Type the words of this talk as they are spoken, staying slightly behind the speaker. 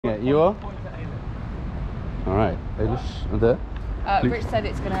you are? All right, Eilish, there. Rich said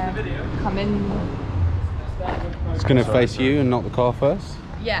it's gonna come in. It's gonna face you and not the car first.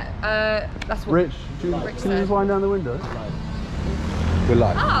 Yeah, that's what Rich, can you just wind down the window? We're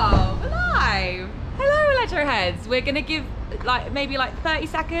live. Oh, we're live! Hello, Electroheads. We're gonna give maybe 30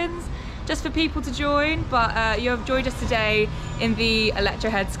 seconds just for people to join, but you have joined us today in the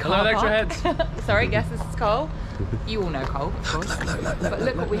Electroheads car Hello, park. Electroheads. Sorry, yes, this is Cole. You all know Cole, of course. But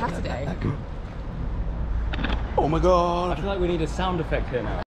look what we have today. Oh my god! I feel like we need a sound effect here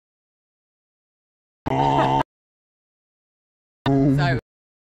now. So,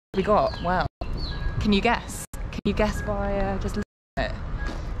 we got, well, can you guess? Can you guess by just looking at it?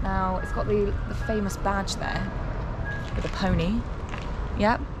 Now, it's got the famous badge there with a pony.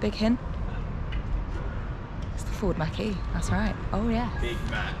 Yep, big hint. It's the Ford Mach-E, that's right. Oh yeah. Big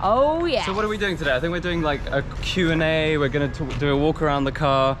man. Oh yeah. So what are we doing today? I think we're doing like a Q&A. We're going to do a walk around the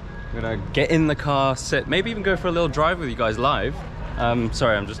car. We're going to get in the car, sit, maybe even go for a little drive with you guys live.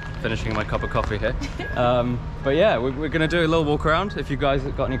 Sorry, I'm just finishing my cup of coffee here. But yeah, we're going to do a little walk around. If you guys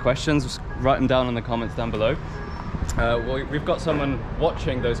have got any questions, just write them down in the comments down below. We've got someone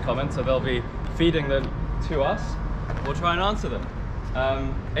watching those comments, so they'll be feeding them to us. We'll try and answer them.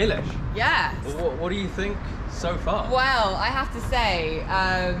 Eilish? Yeah. What do you think so far? Well, I have to say,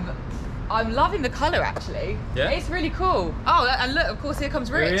 I'm loving the colour actually. Yeah? It's really cool. Oh, and look, of course, here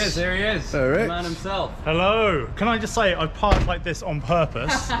comes Rich. Here he is. Hello, Rich. The man himself. Hello. Can I just say I've parked like this on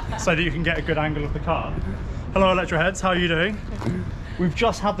purpose so that you can get a good angle of the car. Hello, Electroheads. How are you doing? We've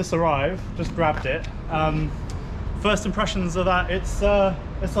just had this arrive. Just grabbed it. First impressions of that, it's a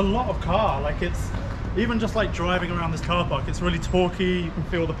lot of car. Like it's even just like driving around this car park. It's really torquey. You can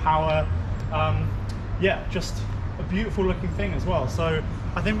feel the power. Yeah, just a beautiful looking thing as well. So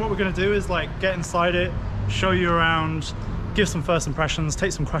I think what we're going to do is like get inside it, show you around, give some first impressions,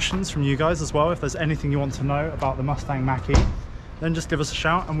 take some questions from you guys as well. If there's anything you want to know about the Mustang Mach-E, then just give us a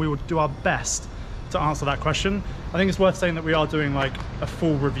shout and we will do our best to answer that question. I think it's worth saying that we are doing like a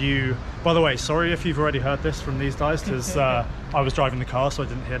full review. By the way, sorry if you've already heard this from these guys, because I was driving the car so I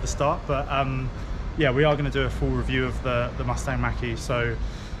didn't hear the start, but yeah, we are going to do a full review of the Mustang Mach-E. So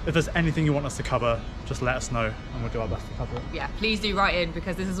if there's anything you want us to cover, just let us know and we'll do our best to cover it. Yeah, please do write in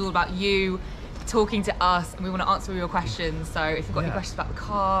because this is all about you talking to us and we want to answer all your questions. So if you've got any questions about the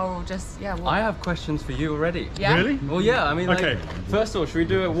car or just, yeah. I have questions for you already. Yeah? Really? Well, yeah, I mean, like, Okay. first of all, should we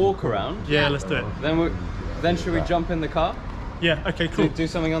do a walk around? Yeah, let's do it. Then should we jump in the car? Yeah, okay, cool. Do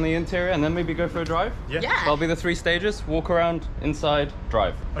something on the interior and then maybe go for a drive? Yeah. That'll be the 3 stages: walk around, inside,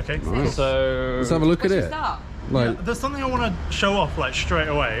 drive. Okay. Nice. So Let's have a look Where at should we it. start? Like, There's something I want to show off like straight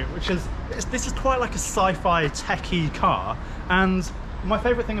away, which is this is quite like a sci-fi techie car, and my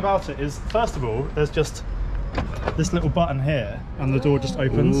favorite thing about it is, first of all, there's just this little button here and the door just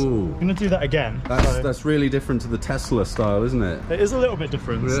opens. Ooh. I'm gonna do that again. that's really different to the Tesla style, isn't it? It is a little bit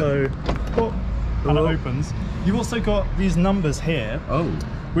different. Yeah. So and it Oh. opens. You've also got these numbers here, Oh.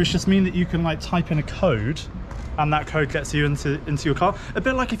 which just mean that you can like type in a code and that code gets you into your car. A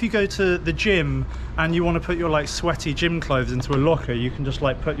bit like if you go to the gym and you want to put your like sweaty gym clothes into a locker, you can just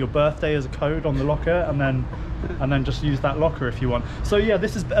like put your birthday as a code on the locker and then just use that locker if you want. So yeah,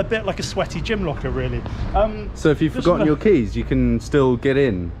 this is a bit like a sweaty gym locker really. So if you've forgotten your keys, you can still get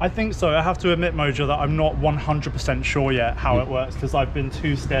in? I think so. I have to admit, Mojo, that I'm not 100% sure yet how it works because I've been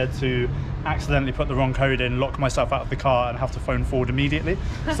too scared to accidentally put the wrong code in, lock myself out of the car and have to phone Ford immediately.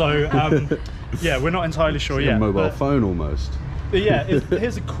 So yeah, we're not entirely sure It's yet. a mobile but, phone almost. but yeah,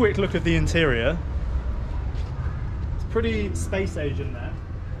 here's a quick look at the interior. It's pretty space age in there.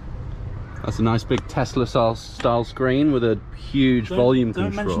 That's a nice big Tesla style screen with a huge volume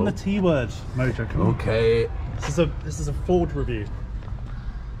Don't control. mention the T word, Mojo. Come on. Okay. This is a Ford review.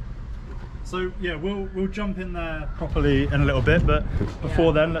 So yeah, we'll jump in there properly in a little bit, but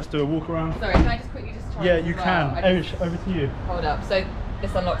before then, let's do a walk around. Sorry, can I just quickly just try Yeah, this you as well? can. I just- Over to you. Hold up. So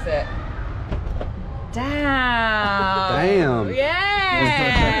this unlocks it. Damn. Damn.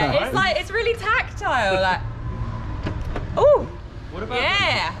 Yeah. It's really tactile. Like. Oh. What about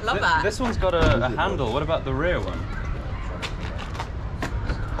Yeah. Love that. This one's got a handle. What about the rear one?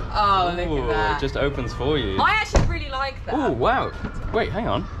 Oh, look Ooh, at that. it just opens for you. I actually really like that. Oh wow! Wait, hang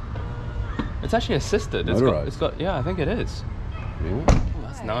on. It's actually assisted. Motorized. It's got. Yeah, I think it is. Yeah. Oh,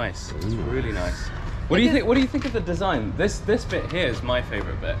 that's nice. It's really nice. What do you think? What do you think of the design? This bit here is my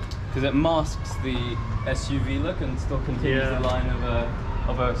favorite bit because it masks the SUV look and still continues Yeah. the line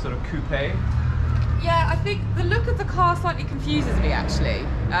of a sort of coupe. Yeah, I think the look of the car slightly confuses me actually.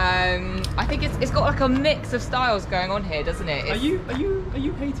 I think it's got like a mix of styles going on here, doesn't it? Are you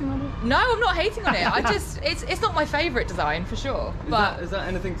hating on it? No, I'm not hating on it. I just it's not my favourite design for sure. Is that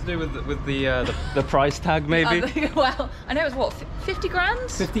anything to do with the price tag maybe? Well, I know it's what 50 grand.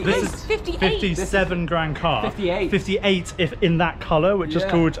 58. This is 58. 57 grand car. 58. 58 if in that colour, which is Yeah.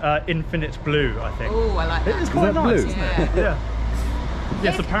 called Infinite Blue, I think. Oh, I like that. It's quite that nice, blue? isn't Yeah. it? Yeah.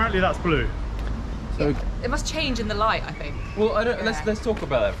 Yes, apparently that's blue. So It must change in the light, I think. Well, I don't. Yeah. Let's talk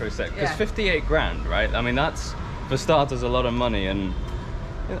about that for a sec. Because Yeah. 58 grand, right? I mean, that's for starters a lot of money, and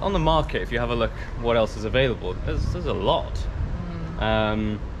on the market, if you have a look, what else is available? There's a lot.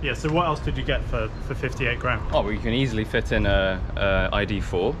 Yeah, so what else did you get for 58 grand? Oh, well, you can easily fit in a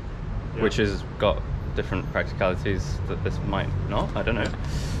ID4, Yeah. which has got different practicalities that this might not. I don't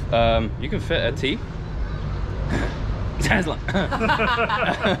know. You can fit a T. Tesla.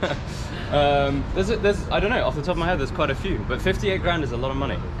 There's I don't know, off the top of my head there's quite a few, but 58 grand is a lot of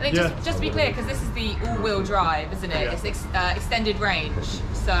money. I think Yeah. just to be clear, because this is the all-wheel drive, isn't it? Yeah. It's extended range,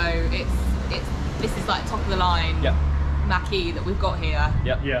 so this is like top of the line Yeah. Mach-E that we've got here.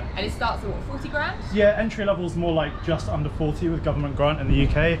 Yeah. Yeah. And it starts at what, 40 grand? Yeah, entry level's more like just under 40 with government grant in the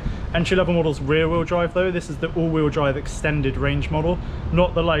UK. Entry level model's rear wheel drive though. This is the all-wheel drive extended range model,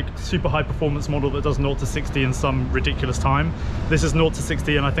 not the like super high performance model that does 0 to 60 in some ridiculous time. This is 0 to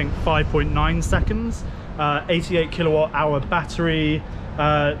 60 in I think 5.9 seconds. 88 kilowatt hour battery,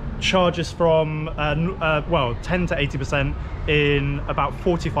 charges from well 10 to 80% in about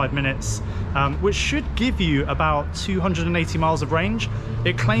 45 minutes, which should give you about 280 miles of range.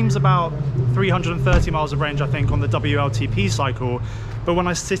 It claims about 330 miles of range I think on the WLTP cycle, but when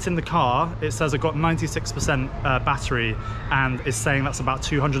I sit in the car it says I've got 96% battery and is saying that's about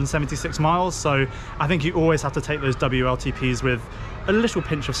 276 miles, so I think you always have to take those WLTPs with a little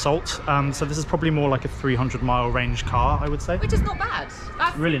pinch of salt. So this is probably more like a 300-mile range car, I would say. Which is not bad.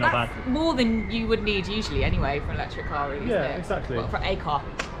 That's Really not that's bad. more than you would need usually anyway for an electric car, really, Yeah, isn't it? exactly. Well, for a car.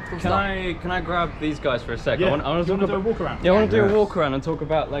 Full Can stop. I grab these guys for a sec? Yeah. I want Do you to want to do a walk around? Yeah, I want to do Yeah. a walk around and talk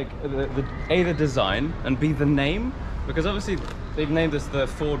about like A, the design, and B, the name, because obviously they've named this the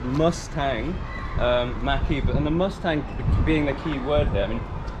Ford Mustang Mach-E, but and the Mustang being the key word here. I mean,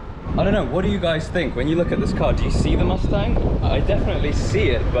 I don't know, what do you guys think when you look at this car? Do you see the Mustang? I definitely see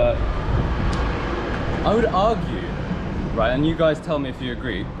it, but I would argue, right, and you guys tell me if you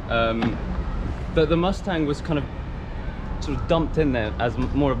agree, that the Mustang was kind of sort of dumped in there as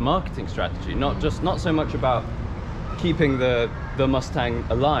more of a marketing strategy, not so much about keeping the Mustang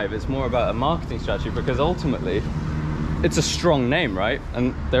alive. It's more about a marketing strategy, because ultimately it's a strong name, right?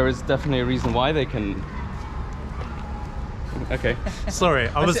 And there is definitely a reason why they can. Okay. Sorry,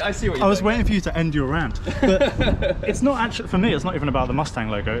 I see what you're I was doing. waiting for you to end your rant. But it's not actually, for me, it's not even about the Mustang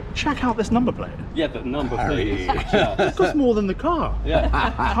logo. Check out this number plate. Yeah, the number plate. It costs more than the car. Yeah.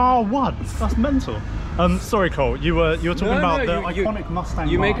 Car 1. That's mental. Sorry, Cole. You were talking about the you- iconic Mustang.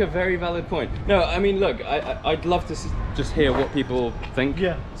 You make a mark. very valid point. No, I mean, look, I'd love to just hear what people think.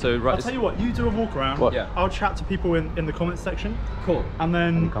 Yeah. So right. I'll tell you what. You do a walk around. What? Yeah. I'll chat to people in the comments section, Cool. and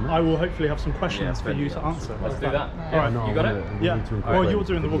then comments? I will hopefully have some questions Yeah, for you to yeah. answer. Let's do that. All right. You got it? Yeah. Well, you're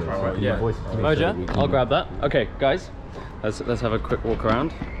doing the walk around, right? Yeah. Moja, I'll grab that. Okay, guys, let's have a quick walk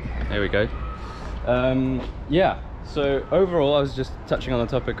around. There we go. Yeah. So overall, I was just touching on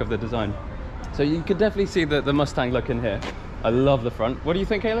the topic of the design. So you could definitely see the Mustang look in here. I love the front. What do you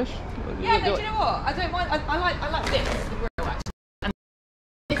think, Kalish? Yeah, no, do you know what? I don't mind. I like this, the grill actually.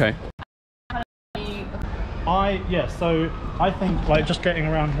 Okay. So I think like just getting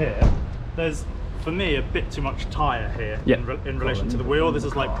around here, there's for me a bit too much tyre here Yeah. in relation to the wheel. This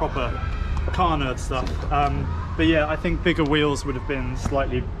is like proper car nerd stuff. But yeah, I think bigger wheels would have been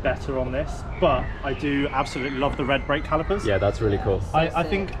slightly better on this, but I do absolutely love the red brake calipers. Yeah, that's really cool. I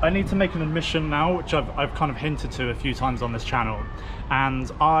think I need to make an admission now, which I've kind of hinted to a few times on this channel. And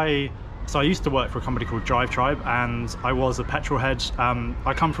I used to work for a company called Drive Tribe, and I was a petrol head.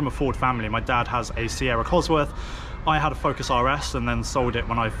 I come from a Ford family. My dad has a Sierra Cosworth. I had a Focus RS and then sold it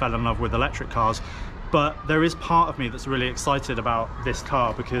when I fell in love with electric cars. But there is part of me that's really excited about this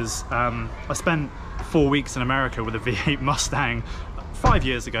car because I spent 4 weeks in America with a V8 Mustang 5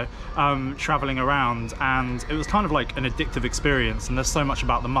 years ago, traveling around, and it was kind of like an addictive experience. And there's so much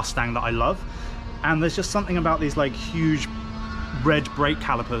about the Mustang that I love, and there's just something about these like huge red brake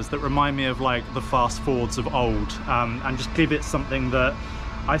calipers that remind me of like the fast Fords of old, and just give it something that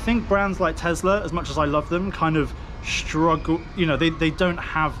I think brands like Tesla, as much as I love them, kind of struggle. You know, they don't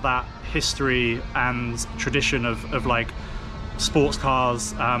have that history and tradition of like sports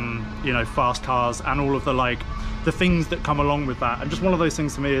cars, you know, fast cars, and all of the like the things that come along with that. And just one of those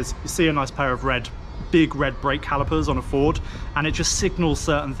things to me is you see a nice pair of red big red brake calipers on a Ford, and it just signals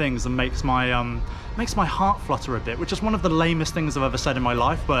certain things and makes my heart flutter a bit, which is one of the lamest things I've ever said in my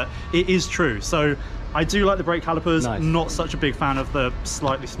life, but it is true. So I do like the brake calipers. Nice. Not such a big fan of the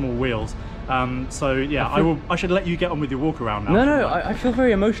slightly small wheels. So yeah, I should let you get on with your walk around now. No, I feel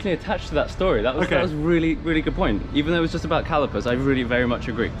very emotionally attached to that story. That was really, really good point. Even though it was just about calipers, I really very much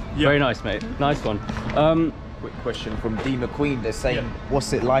agree. Yep. Very nice, mate. Nice one. Quick question from D McQueen. They're saying,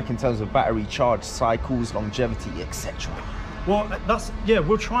 what's it like in terms of battery charge cycles, longevity, etc.? Well,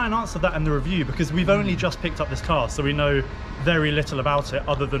 we'll try and answer that in the review, because we've only just picked up this car, so we know very little about it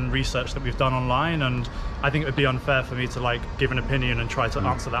other than research that we've done online, and I think it would be unfair for me to like give an opinion and try to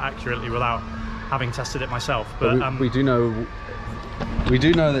answer that accurately without having tested it myself. But we do know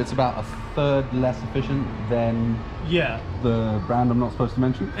that it's about a third less efficient than the brand I'm not supposed to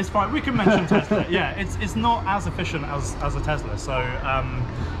mention. It's fine, we can mention Tesla. Yeah, it's not as efficient as a Tesla, so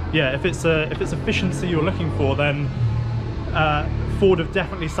yeah, if it's efficiency you're looking for, then Ford have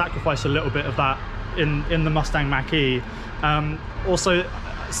definitely sacrificed a little bit of that in the Mustang Mach-E. Also,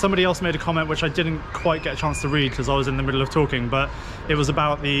 somebody else made a comment which I didn't quite get a chance to read because I was in the middle of talking, but it was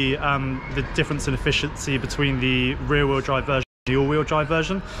about the difference in efficiency between the rear-wheel drive version and the all-wheel drive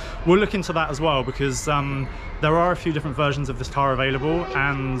version. We'll look into that as well, because there are a few different versions of this car available,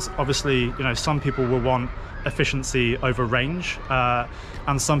 and obviously, you know, some people will want efficiency over range,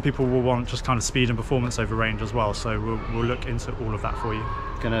 and some people will want just kind of speed and performance over range as well. So we'll look into all of that for you.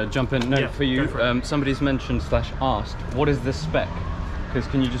 Gonna jump in. No, for you. Somebody's mentioned / asked, what is this spec? Because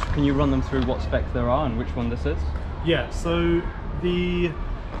can you run them through what specs there are and which one this is? Yeah. So the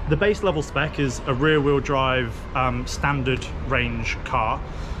base level spec is a rear-wheel drive standard range car.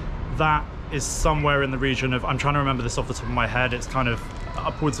 That is somewhere in the region of, I'm trying to remember this off the top of my head, it's kind of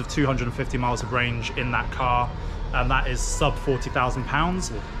upwards of 250 miles of range in that car, and that is sub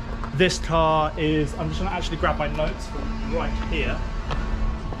 £40,000. This car is, I'm just going to actually grab my notes from right here.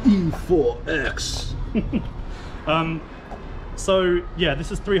 E4X. So yeah,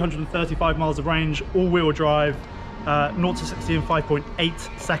 this is 335 miles of range, all-wheel drive, 0 to 60 in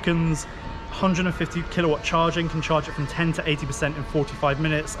 5.8 seconds, 150 kilowatt charging, can charge it from 10 to 80% in 45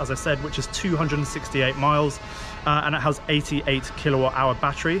 minutes, as I said, which is 268 miles, and it has 88 kilowatt hour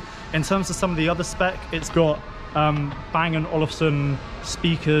battery. In terms of some of the other spec, it's got Bang & Olufsen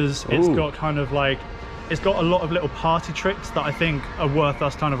speakers. It's got kind of like, it's got a lot of little party tricks that I think are worth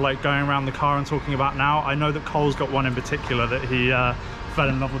us kind of like going around the car and talking about now. I know that Cole's got one in particular that he fell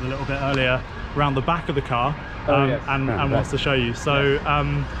in love with a little bit earlier around the back of the car, and wants to show you. So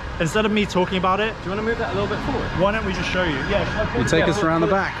instead of me talking about it, do you want to move that a little bit forward? Why don't we just show you? Yeah, You take us around the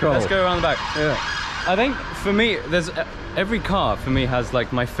back, Cole. Let's go around the back. Yeah. I think for me, there's every car for me has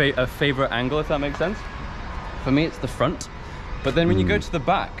like my favorite angle, if that makes sense. For me, it's the front, but then when you go to the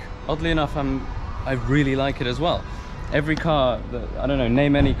back, oddly enough, I really like it as well. Every car, I don't know,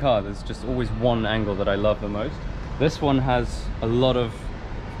 name any car, there's just always one angle that I love the most. This one has a lot of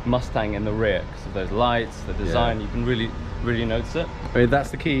Mustang in the rear because of those lights, the design. You can really notice it. I mean, that's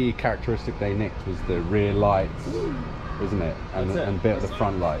the key characteristic they nicked, was the rear lights, isn't it? And a bit of the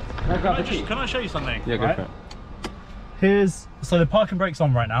front light. Can I show you something? Yeah, go for it. So the parking brake's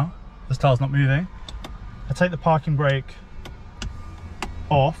on right now. This car's not moving. I take the parking brake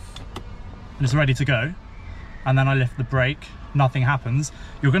off, and it's ready to go, and then I lift the brake, nothing happens.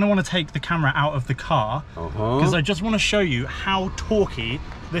 You're going to want to take the camera out of the car, because I just want to show you how torquey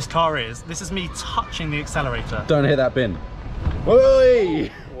this car is. This is me touching the accelerator. Don't hit that bin.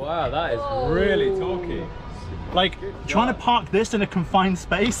 Oi! Wow, that is really torquey. Like, trying to park this in a confined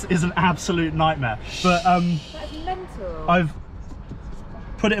space is an absolute nightmare. But That's mental. I've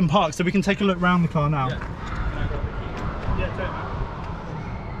put it in park so we can take a look around the car now. Yeah, take it, man.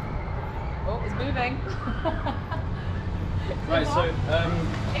 Oh, it's moving. Right, so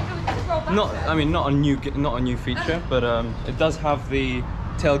not a new feature, but it does have the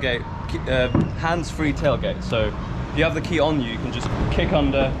tailgate, hands-free tailgate. So if you have the key on you, you can just kick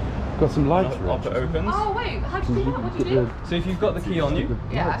under. Got some lights. Up it opens. Oh wait, how do you do that? What do you do? So if you've got the key on you,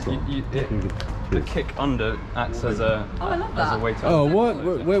 the kick under acts as a weight. Oh, what?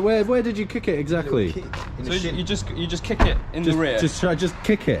 Where did you kick it exactly? So you just kick it in the rear. Just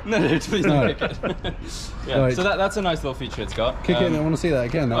kick it. No, please don't kick it. Yeah. Right. So that's a nice little feature it's got. Kick it, and I want to see that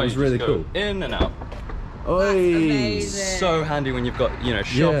again. That was really cool. In and out. Oi! So handy when you've got, you know,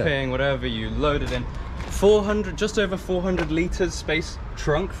 shopping, whatever, you load it in. 400, just over 400 litres space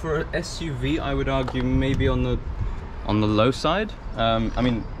trunk for an SUV. I would argue maybe on the low side. I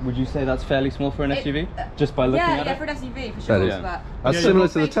mean, would you say that's fairly small for an SUV? Just by looking at it? Yeah, for an SUV, for sure. That is. That's similar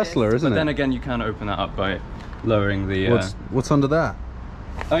to the Tesla, isn't it? But then again, you can open that up by lowering the... What's under that?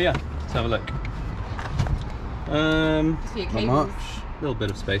 Oh yeah, let's have a look. Not much. A little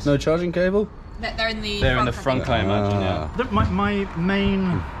bit of space. No charging cable? They're in the They're in the front, I imagine, yeah. My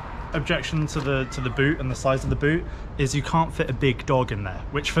main objection to the boot and the size of the boot is you can't fit a big dog in there,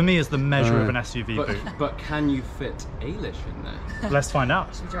 which for me is the measure of an SUV boot. But can you fit Eilish in there? Let's find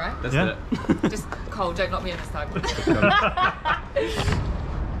out. Should we try? Let's do it. Just Cole, don't knock me in this time.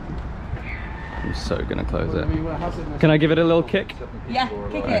 I'm so gonna close it. Can I give it a little kick? Yeah,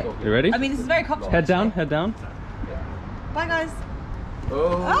 kick it. You ready? I mean, this is very comfortable. Head down, head down. Bye, guys.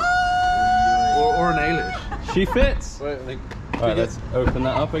 Or an Eilish. She fits. Wait, I think. Alright, let's open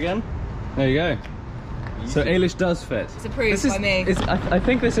that up again. There you go. So Eilish does fit. It's approved by me. I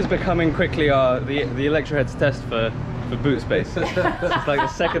think this is becoming quickly the Electroheads test for boot space. It's like the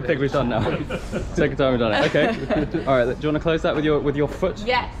second thing we've done now. Second time we've done it. Okay. Alright, do you want to close that with your foot?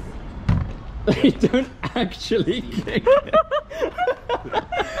 Yes. You don't actually kick it.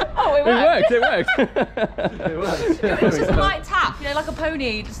 Oh, it worked. It worked. It works. It's just a light tap, you know, like a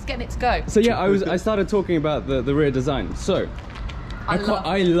pony, just getting it to go. So yeah, I started talking about the rear design. So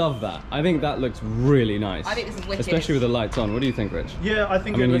I love that. I think that looks really nice. I think this is wicked. Especially with the lights on. What do you think, Rich? Yeah, I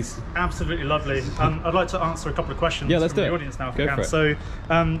think it looks absolutely lovely. I'd like to answer a couple of questions from the audience now if we can. So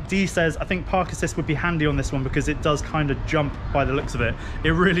Dee says, I think park assist would be handy on this one because it does kind of jump by the looks of it.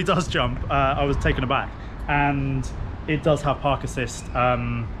 It really does jump. I was taken aback. And it does have park assist,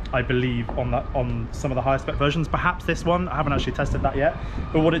 I believe, on some of the higher spec versions. Perhaps this one, I haven't actually tested that yet.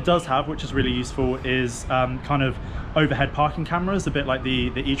 But what it does have, which is really useful, is kind of overhead parking cameras, a bit like the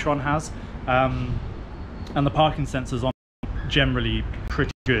e-tron has. And the parking sensors on generally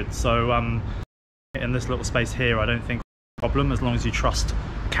pretty good. So in this little space here, I don't think it's a problem as long as you trust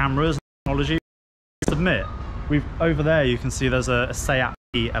cameras and technology. I admit, over there you can see there's a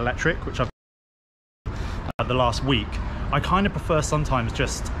Seat electric, which I've the last week. I kind of prefer sometimes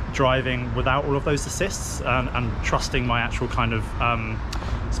just driving without all of those assists and trusting my actual kind of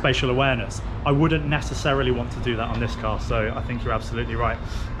spatial awareness. I wouldn't necessarily want to do that on this car, so I think you're absolutely right.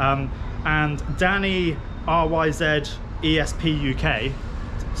 And Danny RYZ ESP UK,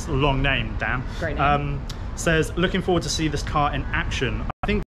 it's a long name, Dan. Great name. Says, looking forward to see this car in action. I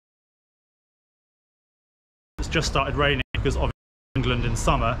think it's just started raining because of England in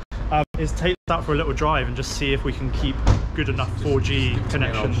summer. Is take that out for a little drive and just see if we can keep good enough 4G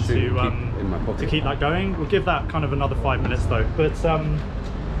connection to keep that going. We'll give that kind of another 5 minutes though. But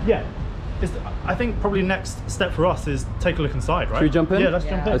yeah, I think probably next step for us is take a look inside, right? Should we jump in? Yeah, let's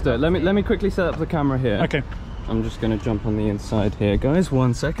jump in. Let's do it. Let me quickly set up the camera here. Okay. I'm just going to jump on the inside here, guys.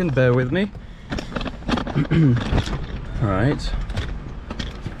 1 second, bear with me. All right.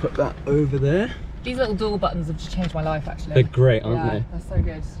 Put that over there. These little door buttons have just changed my life, actually. They're great, aren't they? They're so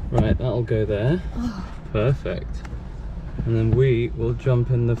good. Right, that'll go there. Perfect. And then we will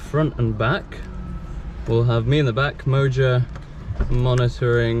jump in the front and back. We'll have me in the back, Moja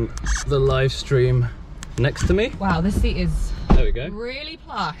monitoring the live stream next to me. Wow, this seat is there we go. Really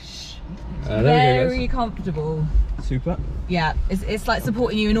plush. There Very comfortable. Super. Yeah, it's like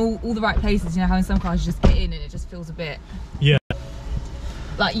supporting you in all the right places. You know how in some cars you just get in and it just feels a bit... Yeah.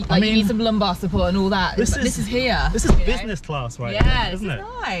 Like you need some lumbar support and all that. This is here. This is business class, right? Yeah, isn't it?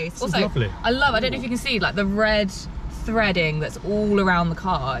 Nice. This Also, is lovely. I don't know if you can see like the red threading that's all around the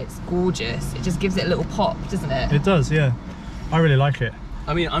car. It's gorgeous. It just gives it a little pop, doesn't it? It does, yeah. I really like it.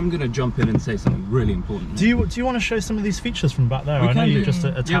 I mean, I'm gonna jump in and say something really important. Do you want to show some of these features from back there? I know you just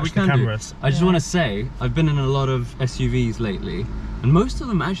attached the cameras. I just want to say, I've been in a lot of SUVs lately, and most of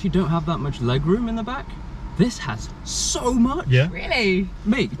them actually don't have that much leg room in the back. This has so much. Yeah. Really?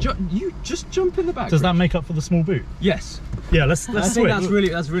 Mate, you just jump in the back. Does that make up for the small boot? Yes. Yeah, let's I think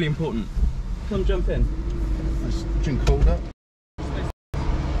that's really important. Come jump in. Just drink cold up.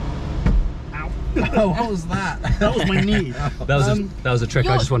 Ow. Oh, what was that? That was my knee. That was a trick.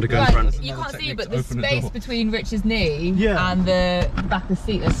 I just wanted to go in front. You can't see, but the space between Rich's knee and the back of the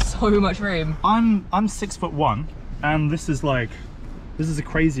seat, there's so much room. I'm 6'1", and this is a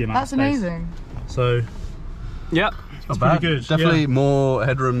crazy amount of space. That's amazing. So yeah, it's pretty good. Definitely more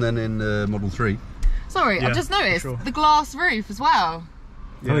headroom than in Model 3. Sorry, I've just noticed the glass roof as well.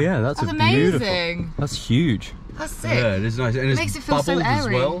 Oh yeah, that's amazing. Beautiful. That's huge. That's sick. Yeah, it is nice. And it makes it feel so bubbled as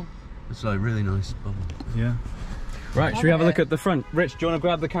airy. well. It's like really nice bubble. Yeah. Right, should we have a look at the front? Rich, do you want to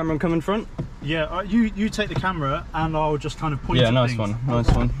grab the camera and come in front? Yeah, you take the camera and I'll just kind of point at nice things. one, nice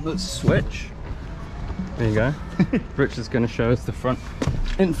one. Let's switch. There you go. Rich is going to show us the front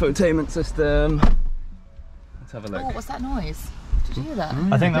infotainment system. Let's have a look. Oh, what's that noise? Did you hear that?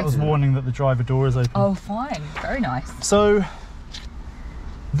 I think that was warning that the driver door is open. Oh, fine. Very nice. So,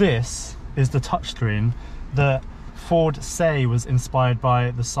 this is the touchscreen that Ford say was inspired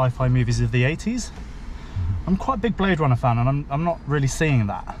by the sci-fi movies of the 80s. I'm quite a big Blade Runner fan, and I'm not really seeing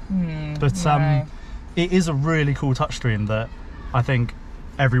that. But no. it is a really cool touchscreen that I think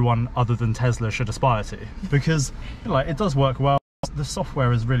everyone other than Tesla should aspire to, because like it does work well. The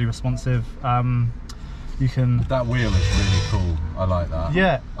software is really responsive. You can. That wheel is really cool. I like that.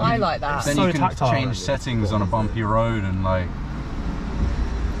 Yeah, I like that. Then so you can tactile. change settings on a bumpy road and like.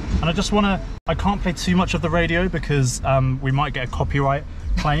 And I just want to. I can't play too much of the radio because we might get a copyright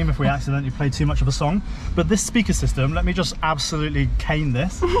claim if we accidentally play too much of a song. But this speaker system, let me just absolutely cane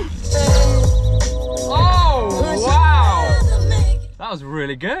this. Oh wow! That was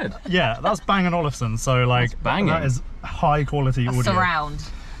really good. Yeah, that's Bang & Olufsen. So like, banging. that is high quality audio. Surround.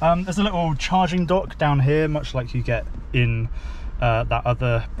 There's a little charging dock down here, much like you get in that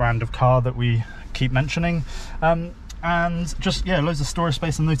other brand of car that we keep mentioning. And just, yeah, loads of storage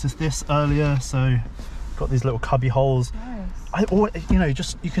space. I noticed this earlier, so got these little cubby holes. You know,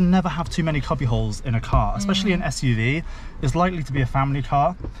 you can never have too many cubby holes in a car, especially an SUV. It's likely to be a family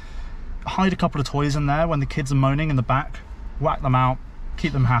car. Hide a couple of toys in there when the kids are moaning in the back, whack them out,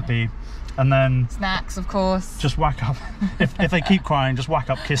 keep them happy, and then Snacks, of course. just whack up, if they keep crying, just whack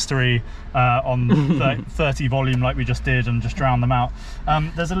up Kistery on 30 volume like we just did and just drown them out.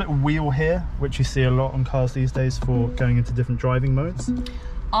 There's a little wheel here, which you see a lot on cars these days for going into different driving modes.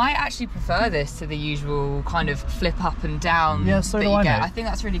 I actually prefer this to the usual kind of flip up and down Yeah, so that do you I, get. mate. I think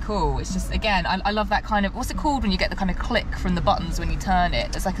that's really cool. It's just, again, I love that kind of, what's it called when you get the kind of click from the buttons when you turn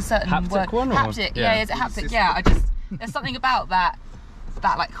it? There's like a certain Haptic word. one, or? Haptic, yeah, is it haptic? Yeah, there's something about that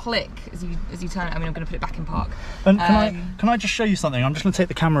like click as you turn it. I mean, I'm going to put it back in park. And can I just show you something? I'm just going to take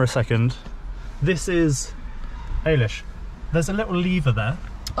the camera a second. This is Ailish. There's a little lever there.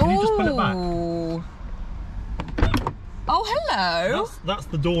 Can you just pull it back? Oh, hello. That's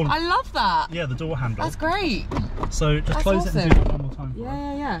the door. I love that. Yeah, the door handle. That's great. So just That's close it and awesome. do it one more time. For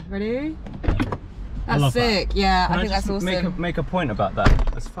us. Yeah. Ready? I love That's sick. Yeah, Can I think just that's awesome. make a point about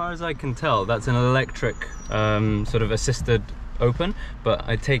that? As far as I can tell, that's an electric sort of assisted open, but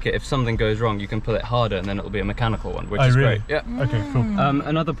I take it if something goes wrong, you can pull it harder and then it'll be a mechanical one, which is really? great. Yeah. Okay, cool.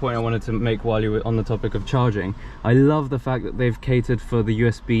 Another point I wanted to make while you were on the topic of charging, I love the fact that they've catered for the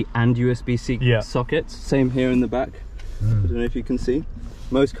USB and USB-C sockets. Same here in the back. I don't know if you can see.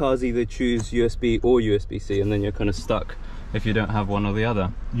 Most cars either choose USB or USB-C, and then you're kind of stuck if you don't have one or the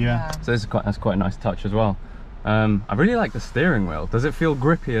other. Yeah. So that's quite a nice touch as well. I really like the steering wheel. Does it feel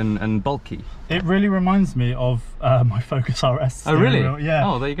grippy and bulky? It really reminds me of my Focus RS. Oh really? Wheel. Yeah.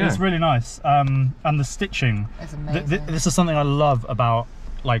 Oh, there you go. It's really nice. And the stitching. It's amazing. This is something I love about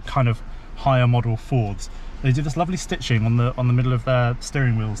like kind of higher model Fords. They do this lovely stitching on the middle of their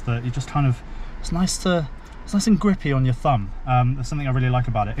steering wheels that you just kind of, it's nice and grippy on your thumb. There's something I really like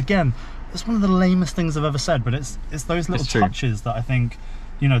about it. Again, it's one of the lamest things I've ever said, but it's those little touches that I think,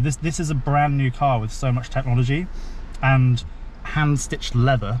 you know, this is a brand new car with so much technology and hand-stitched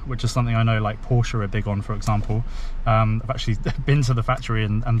leather, which is something I know like Porsche are big on, for example. I've actually been to the factory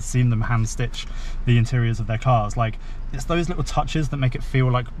and seen them hand-stitch the interiors of their cars. Like, it's those little touches that make it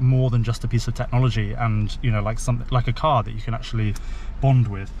feel like more than just a piece of technology, and you know, like something like a car that you can actually bond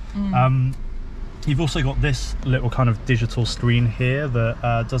with. You've also got this little kind of digital screen here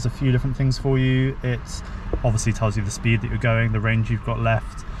that does a few different things for you. It obviously tells you the speed that you're going, the range you've got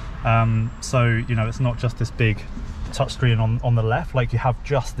left. So, you know, it's not just this big touchscreen on the left, like you have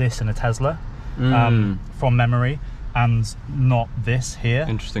just this in a Tesla from memory, and not this here.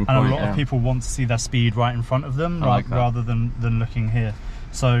 Interesting and point, a lot of people want to see their speed right in front of them, rather than looking here.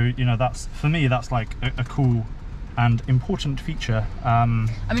 So, you know, that's, for me, that's like a cool and important feature. I'm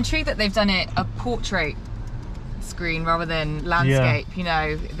intrigued that they've done it a portrait screen rather than landscape. You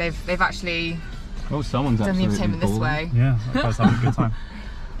know, they've actually someone's done the entertainment this way. Yeah, that guy's having a good time.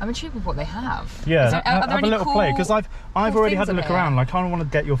 I'm intrigued with what they have. Yeah, are there have any a little play, because I've already had a things look in here? around. Like, I kind of want to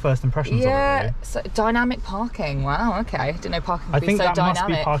get your first impressions of it, really. So dynamic parking. Wow, okay. I didn't know parking I would be think so that dynamic.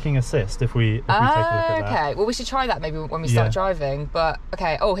 must be parking assist if we take a look at that. Okay, well we should try that maybe when we start driving. But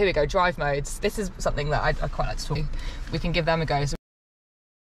okay, oh here we go, drive modes. This is something that I quite like to talk. We can give them a go.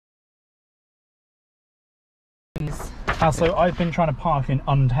 So I've been trying to park in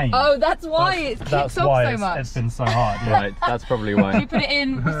untamed. Oh, that's why it kicks off so much. It's been so hard. Yeah. Right, that's probably why. Should we put it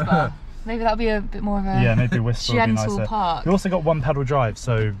in whisper? Maybe that'll be a bit more of a maybe whisper would be gentle nicer. park. You also got one pedal drive,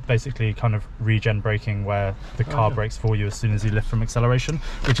 so basically kind of regen braking where the car brakes for you as soon as you lift from acceleration,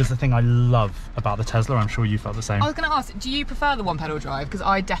 which is the thing I love about the Tesla. I'm sure you felt the same. I was going to ask, do you prefer the one pedal drive? Because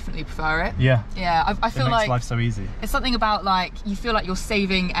I definitely prefer it. Yeah. Yeah, I feel it makes like life so easy. it's something about like you feel like you're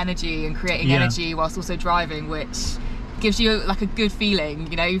saving energy and creating energy whilst also driving, which gives you like a good feeling.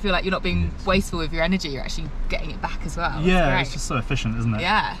 You know, you feel like you're not being wasteful with your energy. You're actually getting it back as well. Yeah, it's just so efficient, isn't it?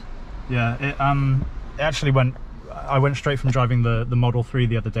 Yeah. Yeah, actually I went straight from driving the Model 3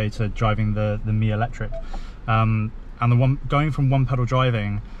 the other day to driving the Mi Electric, and going from one pedal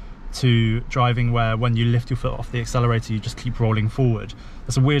driving to driving where when you lift your foot off the accelerator you just keep rolling forward.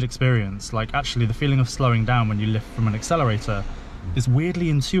 That's a weird experience. Like, actually the feeling of slowing down when you lift from an accelerator is weirdly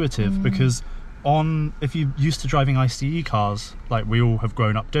intuitive, because if you're used to driving ICE cars like we all have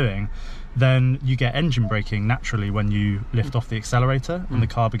grown up doing, then you get engine braking naturally when you lift off the accelerator and the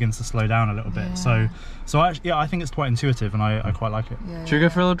car begins to slow down a little bit. So I think it's quite intuitive, and I quite like it. Should we go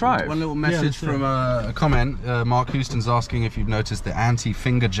for a little drive? One little message from a comment. Mark Houston's asking if you've noticed the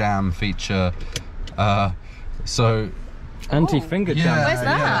anti-finger jam feature. Anti-finger jam. Where's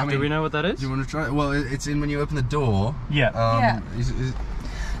that? Yeah, I mean, do we know what that is? do you want to try it? Well, it's in when you open the door.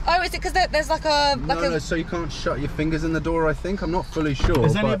 Oh, is it because there's like a No, so you can't shut your fingers in the door, I think. I'm not fully sure.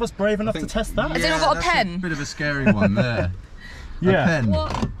 Is any of us brave enough to test that? Has anyone got a that's pen? A bit of a scary one there. Yeah. A pen.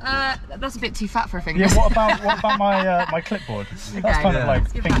 What? That's a bit too fat for a finger. Yeah, what about my my clipboard? That's kind of like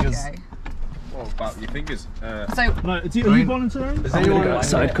Let's give that a fingers. go. What about your fingers? So, No, are you volunteering? Is I'm gonna anyone go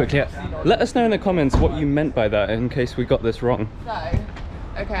outside quickly. Let us know in the comments what you meant by that, in case we got this wrong.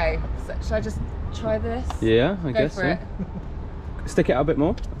 okay, so should I just try this? Yeah, I Go guess for so. it. Stick it out a bit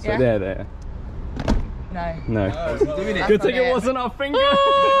more. So Yeah? there. No. Good thing it wasn't our finger.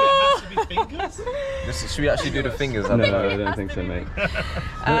 Should we actually do the fingers? No, I don't think so, mate.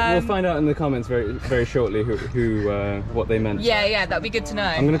 We'll find out in the comments very, very shortly who what they meant. Yeah, that'd be good to know.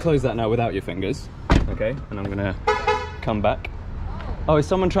 I'm gonna close that now without your fingers, okay? And I'm gonna come back. Oh, is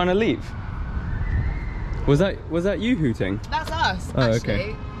someone trying to leave? Was that you hooting? That's us, Oh, actually.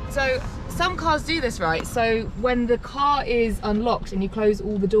 okay. So some cars do this, right? So when the car is unlocked and you close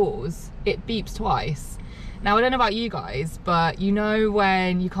all the doors, it beeps twice. Now, I don't know about you guys, but you know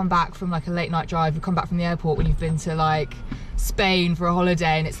when you come back from like a late night drive, you come back from the airport when you've been to like Spain for a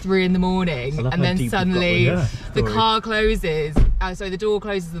holiday and it's 3 in the morning, and then suddenly the car closes, so the door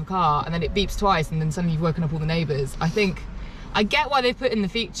closes of the car, and then it beeps twice, and then suddenly you've woken up all the neighbours. I get why they put in the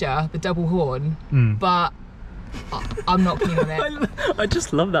feature, the double horn, but I'm not keen on it. I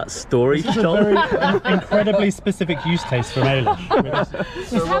just love that story. It's a very incredibly specific use case from Ailish.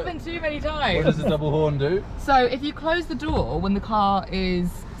 It's happened too many times. What does the double horn do? So if you close the door when the car is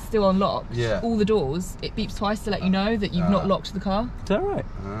still unlocked, all the doors, it beeps twice to let you know that you've not locked the car. Is that right?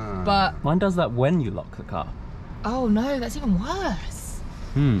 But Mine does that when you lock the car. oh no, that's even worse.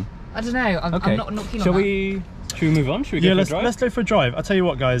 I don't know. I'm not keen on that. Should we move on? Should we go for a drive? Let's go for a drive. I'll tell you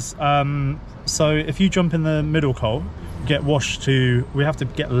what, guys. So if you jump in the middle, Cole, get Wash to. We have to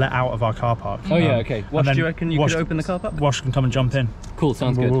get let out of our car park. Oh yeah, okay. Wash, do you reckon you could open the car park? Wash can come and jump in. Cool,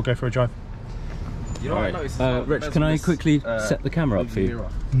 sounds good. We'll go for a drive. Alright, Rich, can I quickly set the camera up for you?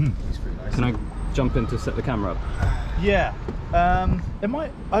 Can I jump in to set the camera up? Yeah. It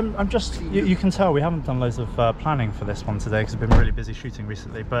might. I'm just. You can tell we haven't done loads of planning for this one today because we've been really busy shooting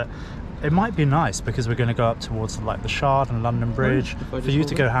recently. But it might be nice because we're going to go up towards like the Shard and London Bridge for you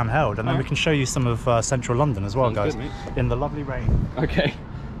to go handheld, and then we can show you some of central London as well, guys, in the lovely rain. Okay.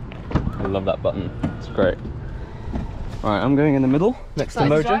 I love that button. It's great. Alright, I'm going in the middle next to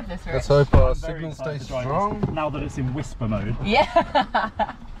Mojo. Let's hope our signal stays strong. Now that it's in whisper mode.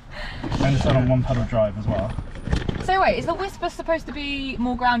 Yeah. And it's on one pedal drive as well. So wait, is the Whisper supposed to be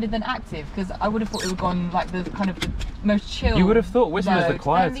more grounded than Active? Because I would have thought it would have gone like the kind of the most chill. You would have thought Whisper was the mode,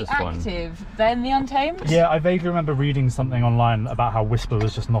 quietest then the one. Active, then the Untamed? Yeah, I vaguely remember reading something online about how Whisper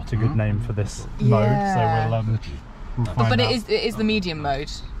was just not a good name for this mode. So we'll find but out. it is the medium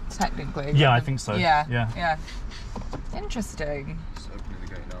mode, technically. Yeah, I think so. Yeah. Interesting.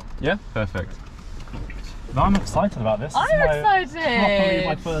 Yeah, perfect. No, I'm excited about this. I'm excited. Properly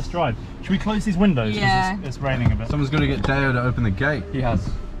my first drive. Should we close these windows? Yeah. Because it's raining a bit. Someone's going to get Deo to open the gate. He has.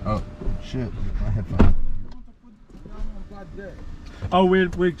 Oh, shit. My headphone. Oh, we're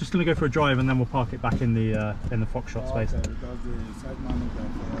just going to go for a drive and then we'll park it back in the Foxshot space.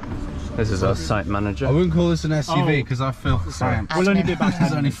 This is our site manager. I wouldn't call this an SUV because I feel cramped. We'll only be back.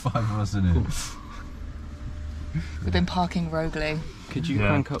 There's only 5 of us in it. We've been parking roguely. Could you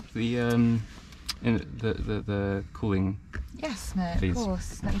crank up the the cooling? Yes, mate, Please. of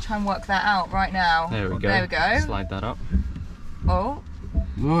course. Let me try and work that out right now. There we go. There we go. Slide that up. Oh.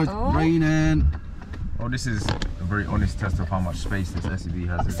 Oh, it's raining. Oh, this is a very honest test of how much space this SUV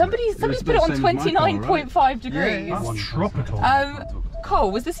has. Somebody's put it on 29.5 degrees. That's tropical.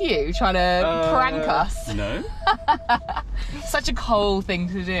 Cole, was this you trying to prank us? No. Such a Cole thing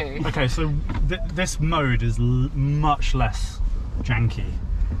to do. Okay, so this mode is much less janky.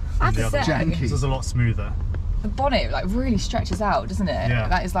 I have to say, Janky. This is a lot smoother. the bonnet like really stretches out, doesn't it? Yeah.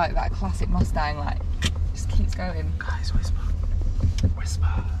 That is like that classic Mustang, like just keeps going. Guys, whisper. Whisper.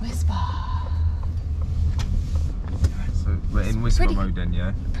 Whisper. We're in whisper mode then,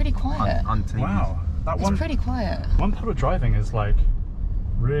 yeah? Pretty quiet. Untamed. Wow. It's pretty quiet. One pedal driving is like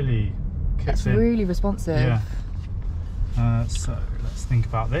really It's really responsive. Yeah. So let's think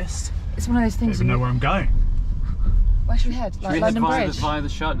about this. It's one of those things. Don't even know where I'm going. Where should we head? Like London Bridge?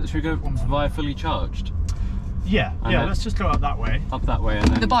 Should we go via fully charged? Yeah, let's just go up that way. Up that way and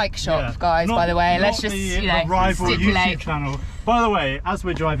then... The bike shop, guys, by the way. Let's just, the rival YouTube channel. By the way, as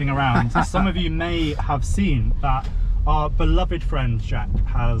we're driving around, some of you may have seen that our beloved friend Jack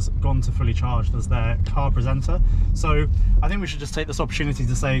has gone to Fully Charged as their car presenter. So I think we should just take this opportunity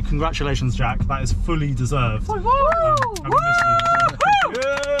to say congratulations, Jack. That is fully deserved. Woo!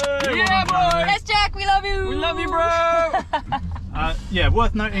 Yeah, boy! Yes, Jack, we love you! We love you, bro! Yeah,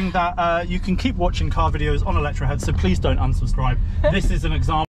 worth noting that you can keep watching car videos on Electroheads, so please don't unsubscribe. This is an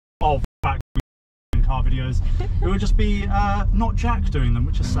example of car videos. It would just be not Jack doing them,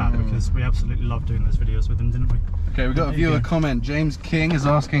 which is sad because we absolutely loved doing those videos with him, didn't we? Okay, we've got a viewer comment. James King is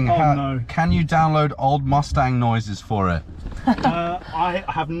asking, can you download old Mustang noises for it? I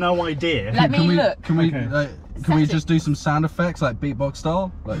have no idea. Let me look. Can we just do some sound effects like beatbox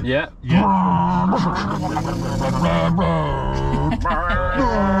style? Like, Yeah.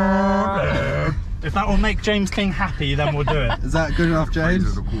 If that will make James King happy, then we'll do it. Is that good enough,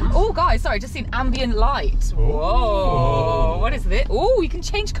 James? Oh, guys, sorry, just seen ambient light. Whoa, what is this? Oh, you can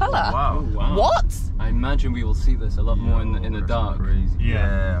change colour. Wow. Wow. What? I imagine we will see this a lot more in the dark. Crazy.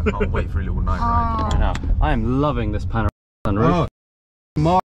 Yeah, I can't wait for a little night ride. Right now, I am loving this panoramic sunroof.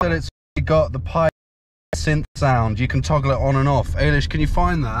 Mark said it's got the pipe synth sound. You can toggle it on and off. Eilish, can you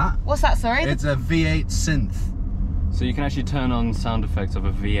find that? What's that, sorry? It's a V8 synth. So you can actually turn on sound effects of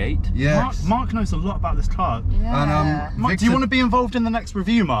a V8. Yes. Mark knows a lot about this car. Yeah. And, Mark, do you want to be involved in the next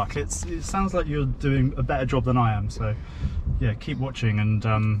review, Mark? It sounds like you're doing a better job than I am, so yeah, keep watching and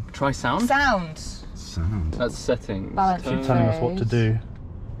Try sound? Sound. That's settings. Balance keep telling us what to do.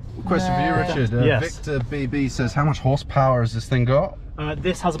 Question for you, Richard. Yes. Victor BB says, how much horsepower has this thing got?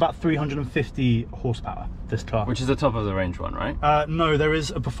 This has about 350 horsepower, this car. Which is the top of the range one, right? No, there is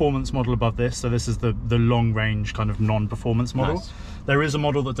a performance model above this, so this is the long range kind of non-performance model. Nice. There is a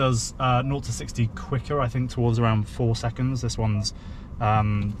model that does 0 to 60 quicker, I think towards around 4 seconds. This one's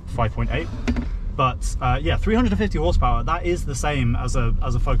 5.8. But yeah, 350 horsepower, that is the same as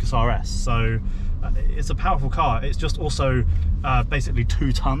a Focus RS. So it's a powerful car. It's just also basically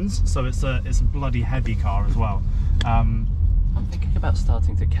 2 tons, so it's a bloody heavy car as well. I'm thinking about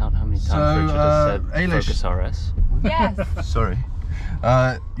starting to count how many times Richard has said Eilish. Focus RS. Yes. Sorry.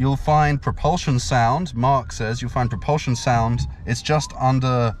 You'll find propulsion sound. Mark says you'll find propulsion sound. It's just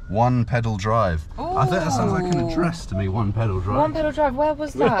under 1 pedal drive. Ooh. I think that sounds like an address to me. 1 pedal drive. 1 pedal drive, where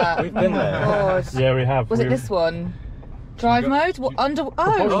was that? We've been there. God. Yeah, we have. Was it this one? Drive mode? What, under?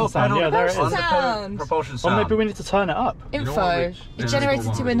 Propulsion sound. Yeah, there it is. Propulsion sound. Propulsion Or sound. maybe we need to turn it up. Info. It's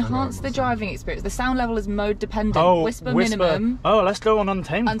generated to enhance the driving experience. The sound level is mode dependent. Oh, Whisper minimum. Oh, let's go on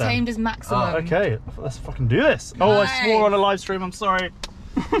Untamed then. Untamed is maximum. Okay, let's fucking do this. Oh, I swore on a live stream, I'm sorry.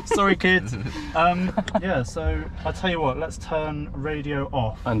 Sorry, kids. Yeah, so I'll tell you what, let's turn radio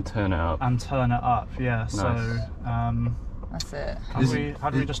off. And turn it up. And turn it up, yeah. Nice. So, That's it.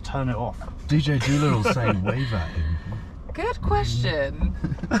 how do we just turn it off? DJ Doolittle saying wave at him. Good question.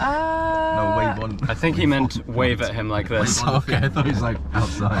 No, wave on. I think he meant wave at him like this. Okay, I thought he was like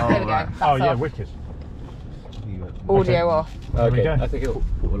outside. There we go. Oh, yeah, off. wicked. Audio off. There we go. I think it'll...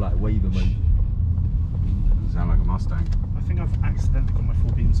 Or like wave emoji. Sound like a Mustang. I think I've accidentally got my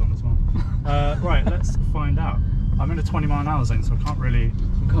 4 beams on as well. Right, let's find out. I'm in a 20-mile-an-hour zone, so I can't really...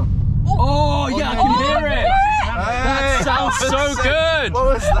 Oh, yeah, I can hear it! That sounds so good!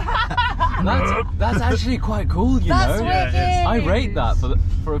 What was that? That's actually quite cool, you That's know? wicked. I rate that for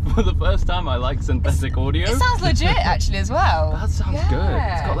the first time. I like synthetic audio. It sounds legit actually as well. That sounds good.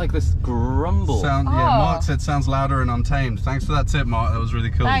 It's got like this grumble. Yeah, Mark said sounds louder and Untamed. Thanks for that tip, Mark. That was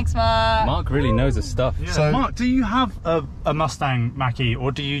really cool. Thanks, Mark. Mark really knows his stuff. Yeah. So- Mark, do you have a Mustang Mach-E,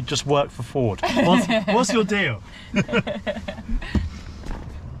 or do you just work for Ford? What's your deal?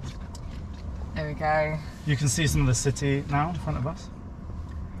 There we go. You can see some of the city now in front of us.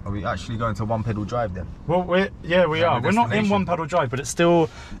 Are we actually going to 1 pedal drive then? Well, we are. We're not in 1 pedal drive, but it still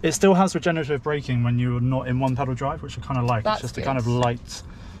has regenerative braking when you're not in 1 pedal drive, which I kind of like. That's it's just good. a kind of light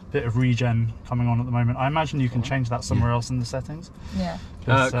bit of regen coming on at the moment. I imagine you can change that somewhere else in the settings. Yeah.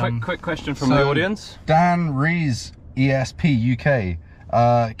 Quick question from the audience. Dan Rees, ESP UK.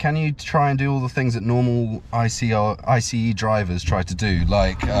 Can you try and do all the things that normal ICE drivers try to do,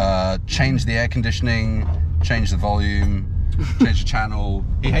 like change the air conditioning, change the volume, change the channel?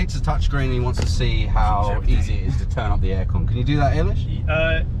 He hates the touchscreen. He wants to see how easy it is to turn up the aircon. Can you do that, Eilish?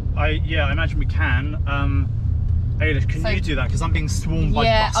 Yeah, I imagine we can. Ailish, can you do that? Because I'm being swarmed by buses.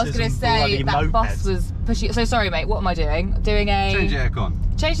 Yeah, I was going to say bloody that mopeds. bus was pushing. So sorry, mate. What am I doing? Doing a Change the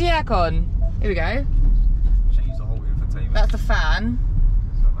aircon. Change the aircon. Here we go. Change the whole infotainment. That's the fan.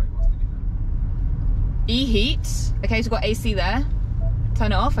 So, like, what's the difference? E-heat. Okay, so we've got AC there.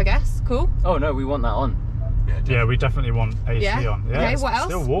 Turn it off, I guess. Cool. Oh no, we want that on. Yeah, we definitely want AC Yeah. on. Yeah, Okay, it's what else?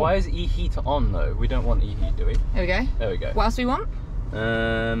 Still warm. Why is e-heat on though? We don't want e-heat, do we? Here we go. There we go. What else do we want?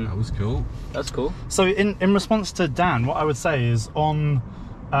 That was cool. That's cool. So in response to Dan, what I would say is on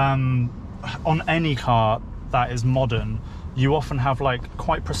any car that is modern, you often have like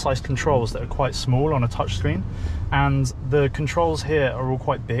quite precise controls that are quite small on a touchscreen, and the controls here are all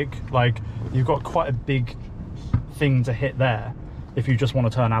quite big. Like you've got quite a big thing to hit there if you just want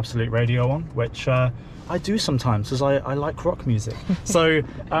to turn absolute radio on, which I do sometimes because I like rock music. So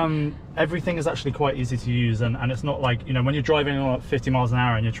everything is actually quite easy to use, and it's not like, you know, when you're driving at 50 miles an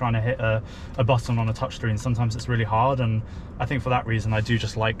hour and you're trying to hit a button on a touchscreen, sometimes it's really hard, and I think for that reason I do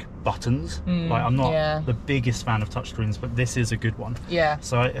just like buttons. Like I'm not the biggest fan of touchscreens, but this is a good one. Yeah.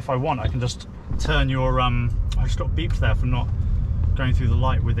 So if I want, I can just turn your I just got beeped there for not going through the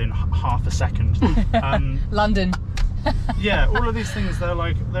light within half a second. London. Yeah, all of these things,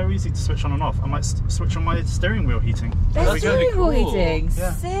 they're easy to switch on and off. I might switch on my steering wheel heating. There's steering wheel cool. heating.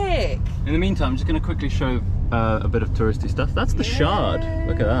 Yeah. Sick. In the meantime, I'm just going to quickly show a bit of touristy stuff. That's the Shard.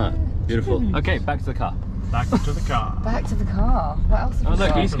 Look at that. Beautiful. Okay, back to the car. Back to the car. Back to the car. What else have Oh we look,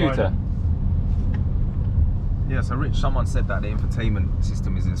 got? e-scooter. Yeah, so Rich, someone said that the infotainment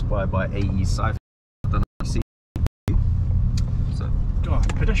system is inspired by 80s sci-fi. I don't know if you see. So,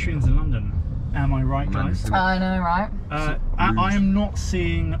 God, pedestrians in London. Am I right, guys? I know, right? I am not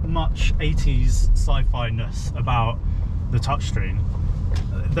seeing much 80s sci-fi-ness about the touchscreen.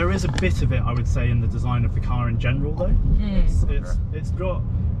 There is a bit of it, I would say, in the design of the car in general, though. It's got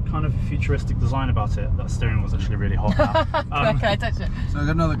kind of a futuristic design about it. That steering wheel's actually really hot now. Can I touch it? So I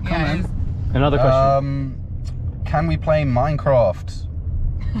got another comment. Another question. Can we play Minecraft?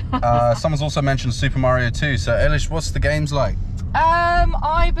 Someone's also mentioned Super Mario 2. So Eilish, what's the games like?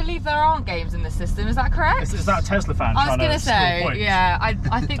 I believe there aren't games in this system. Is that correct? Is that a Tesla fan? I was going to say, points? yeah. I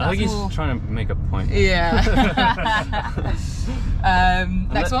think I that's think all. he's trying to make a point. Yeah.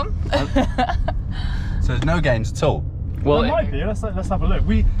 Next one. So there's no games at all. Well, There might be. Let's have a look.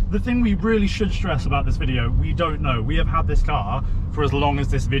 The thing we really should stress about this video, we don't know. We have had this car for as long as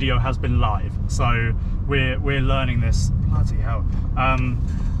this video has been live, so we're learning this. Bloody hell!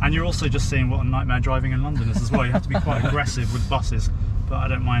 And you're also just seeing what a nightmare driving in London is as well. You have to be quite aggressive with buses, but I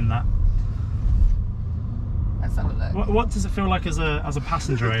don't mind that. Let's have a look. What does it feel like as a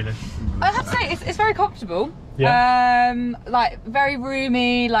passenger, Ailish? I have to say, it's very comfortable. Yeah. Like very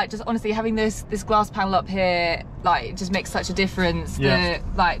roomy. Like just honestly having this glass panel up here, like it just makes such a difference. Yeah.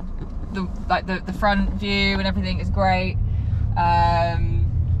 The front view and everything is great.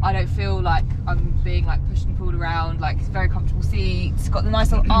 I don't feel like I'm being like pushed and pulled around. Like it's very comfortable seats. Got the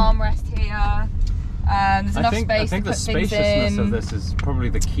nice little armrest here. There's enough space I think to the put things spaciousness in. of this is probably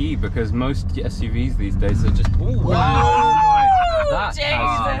the key, because most SUVs these days are just, oh wow, that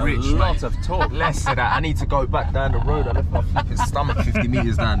has a Jesus. lot of torque. less of that. I need to go back down the road. I left my flipping stomach 50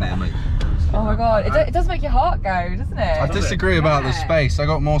 meters down there, mate. Oh my god, it does make your heart go, doesn't it? I disagree about the Yeah. space. I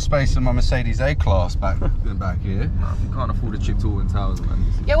got more space in my Mercedes A-Class back here. You can't afford a chip to Twin Towers, man.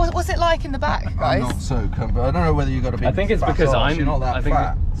 Yeah, what's it like in the back, I'm guys? not so comfortable. I don't know whether you got to be. I think it's fat because ass. You're not that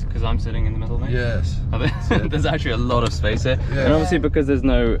fat. it's because I'm sitting in the middle, mate. Yes. There's actually a lot of space here, Yeah. and obviously because there's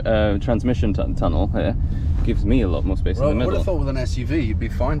no transmission tunnel here, it gives me a lot more space Well, in the I would middle. have thought with an SUV you'd be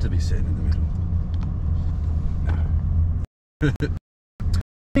fine to be sitting in the middle.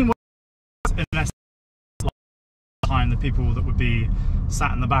 In less time, the people that would be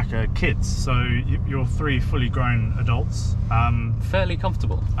sat in the back are kids. So you're three fully grown adults. Fairly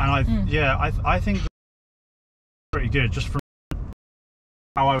comfortable. And I think that's pretty good, just from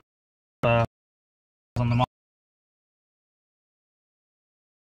how I was on the market.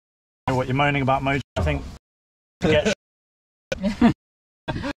 What you're moaning about, Mojo, I think to get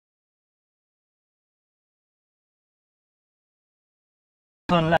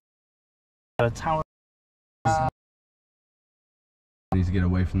turn left, tower. I need to get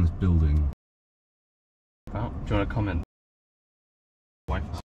away from this building. Oh, do you want to comment?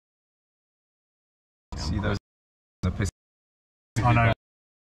 Wi-Fi. See those the piss. I know.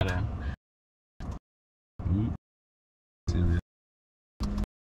 Ooh. Serious.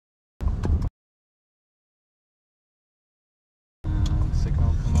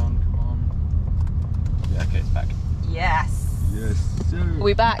 Signal, come on. Yeah, okay, it's back. Yes. Yes, sir.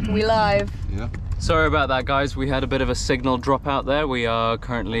 We back, we live. Yeah. Sorry about that, guys. We had a bit of a signal drop out there. We are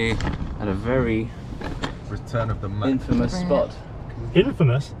currently at a very Return of the Mac. Infamous spot.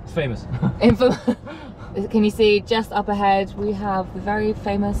 Infamous? It's famous. Can you see just up ahead we have the very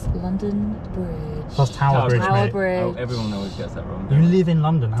famous London Bridge. That's Tower Bridge, Tower mate. Bridge. Oh, everyone always gets that wrong. You live in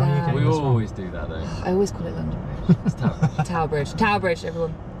London, how are you Damn. getting We this wrong? always do that though. I always call it London Bridge. It's Tower Bridge. Tower Bridge. Tower Bridge,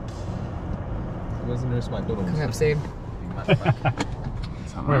 everyone. Where's the nearest McDonald's? Coming up soon.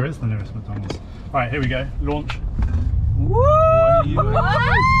 Where is the nearest McDonald's? Right, here we go. Launch. It's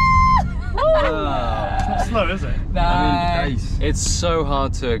not slow, is it? Nice. It's so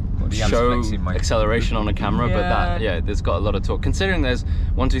hard to the abs show flexing, mate. acceleration on a camera, but there's got a lot of torque. Considering there's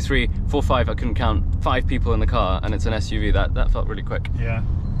 1, 2, 3, 4, 5, I couldn't count 5 people in the car, and it's an SUV. That felt really quick. Yeah.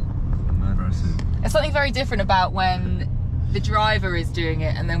 There's something very different about when the driver is doing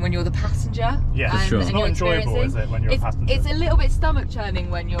it and then when you're the passenger. Yeah, and, sure. and It's not you're enjoyable, is experiencing. it, when you're a passenger? It's a little bit stomach churning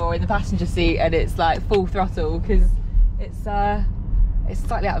when you're in the passenger seat and it's like full throttle because it's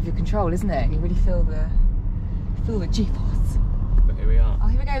slightly out of your control, isn't it? You really feel the G-force. But here we are. Oh,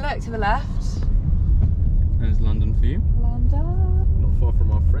 here we go. Look to the left. There's London for you. London. Not far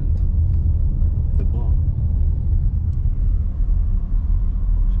from our friend. The bar.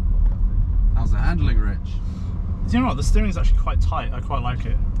 How's the handling, Rich? Do you know what? The steering is actually quite tight. I quite like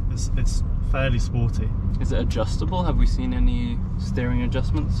it. It's fairly sporty. Is it adjustable? Have we seen any steering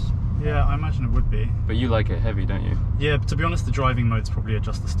adjustments? Yeah, I imagine it would be. But you like it heavy, don't you? Yeah, but to be honest, the driving modes probably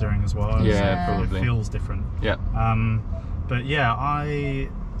adjust the steering as well. Yeah, So probably. It feels different. Yeah. But yeah,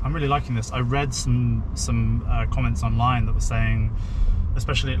 I'm really liking this. I read some comments online that were saying,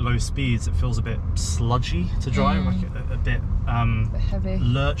 especially at low speeds, it feels a bit sludgy to drive, like a bit Heavy.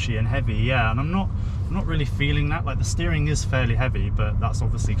 lurchy and heavy. Yeah, and I'm not really feeling that. Like the steering is fairly heavy, but that's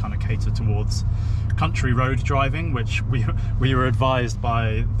obviously kind of catered towards country road driving, which we were advised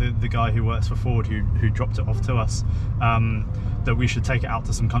by the guy who works for Ford who dropped it off to us, that we should take it out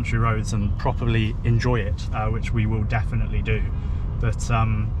to some country roads and properly enjoy it, which we will definitely do. But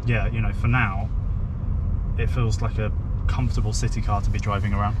yeah, you know, for now it feels like a comfortable city car to be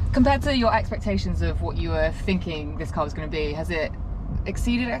driving around. Compared to your expectations of what you were thinking this car was going to be, has it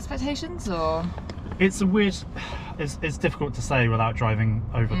exceeded expectations or? It's a weird, it's difficult to say without driving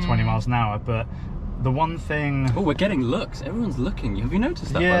over 20 miles an hour, but the one thing... Oh, we're getting looks. Everyone's looking. Have you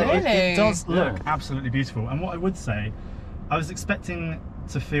noticed that? Yeah, by the way? it does look Yeah. absolutely beautiful. And what I would say, I was expecting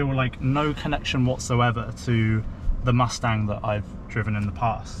to feel like no connection whatsoever to the Mustang that I've driven in the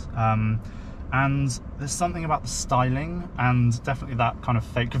past. And there's something about the styling and definitely that kind of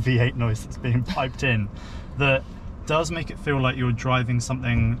fake V8 noise that's being piped in that does make it feel like you're driving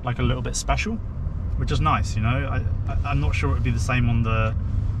something like a little bit special, which is nice, you know. I'm not sure it would be the same on the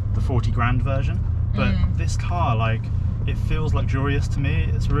 40 grand version, but this car, like, it feels luxurious to me.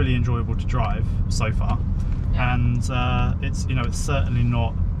 It's really enjoyable to drive so far. Yeah. And it's, you know, it's certainly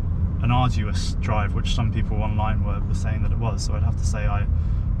not an arduous drive, which some people online were saying that it was. So I'd have to say I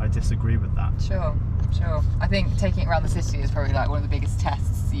disagree with that. Sure. I think taking it around the city is probably like one of the biggest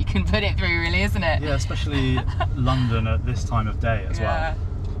tests you can put it through, really, isn't it? Yeah, especially London at this time of day as well.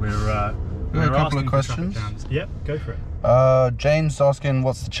 We're a couple asking of for questions. traffic jams. Yep, go for it. James asking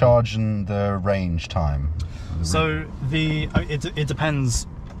what's the charge and the range time? So it depends,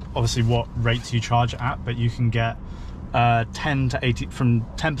 obviously, what rates you charge at, but you can get 10 to 80 from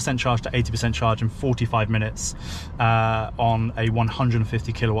 10% charge to 80% charge in 45 minutes on a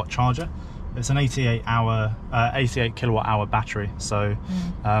 150 kilowatt charger. It's an 88 kilowatt hour battery, so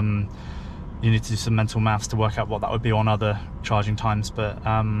you need to do some mental maths to work out what that would be on other charging times. But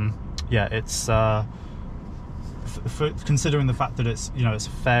yeah, it's for considering the fact that it's, you know, it's a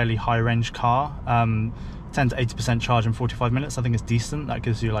fairly high range car, 10 to 80% charge in 45 minutes, I think it's decent. That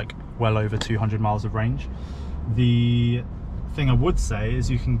gives you like well over 200 miles of range. The thing I would say is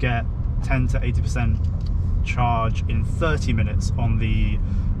you can get 10 to 80% charge in 30 minutes on the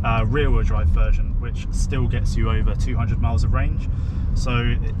rear-wheel drive version, which still gets you over 200 miles of range.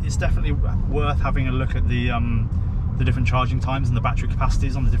 So it's definitely worth having a look at the different charging times and the battery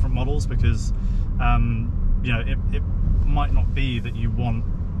capacities on the different models, because you know, it might not be that you want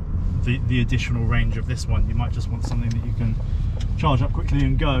the additional range of this one. You might just want something that you can charge up quickly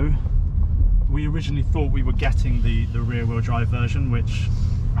and go. We originally thought we were getting the rear-wheel drive version, which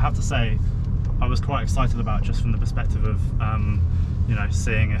I have to say I was quite excited about, just from the perspective of you know,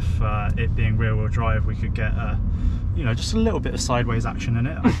 seeing if it being rear-wheel drive, we could get you know, just a little bit of sideways action in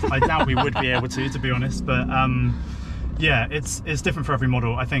it. I doubt we would be able to be honest, but yeah, it's different for every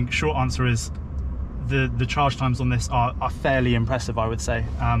model. I think short answer is the charge times on this are fairly impressive, I would say.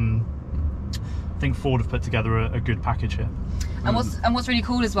 think Ford have put together a good package here. And what's really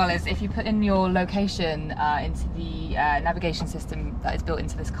cool as well is if you put in your location into the navigation system that is built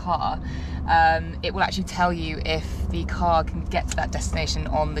into this car, it will actually tell you if the car can get to that destination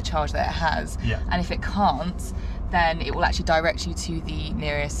on the charge that it has. Yeah. And if it can't, then it will actually direct you to the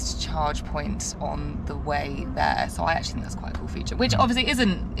nearest charge point on the way there. So I actually think that's quite a cool feature, which obviously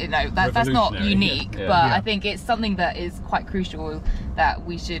isn't, you know, that's not unique, yeah. but I think it's something that is quite crucial that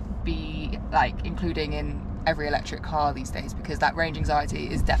we should be like including in every electric car these days, because that range anxiety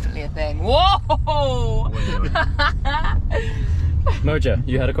is definitely a thing. Whoa! Moja,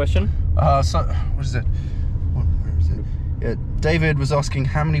 you had a question? So what is it? Where is it? Yeah, David was asking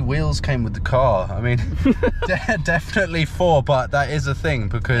how many wheels came with the car. I mean, definitely 4, but that is a thing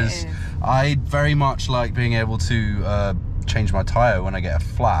because I very much like being able to change my tyre when I get a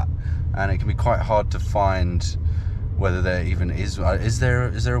flat, and it can be quite hard to find whether there even is. Is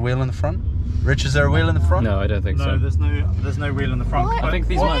there a wheel in the front? Rich, is there a wheel in the front? No, I don't think so. No, there's no wheel in the front. What? I think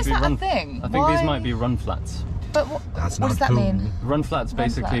these Why might is be that a run. thing? I think these might be run flats. But what does that mean? Run flats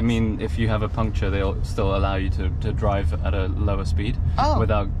basically flats. mean if you have a puncture, they'll still allow you to drive at a lower speed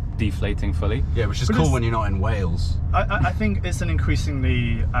without deflating fully. Yeah, which is cool when you're not in Wales. I think it's an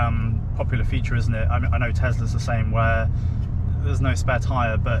increasingly popular feature, isn't it? I know Tesla's the same, where there's no spare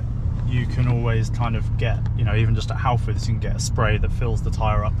tyre, but you can always kind of get, you know, even just at Halfords, you can get a spray that fills the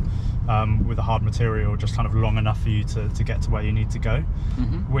tyre up with a hard material, just kind of long enough for you to get to where you need to go.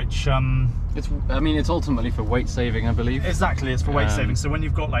 Which it's ultimately for weight saving, I believe. Exactly, it's for weight saving. So when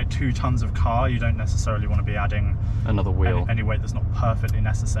you've got like 2 tons of car, you don't necessarily want to be adding another wheel. Any weight that's not perfectly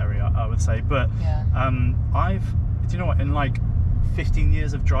necessary, I would say. But do you know what? In like 15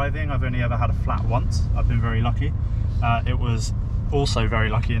 years of driving, I've only ever had a flat once. I've been very lucky. It was also very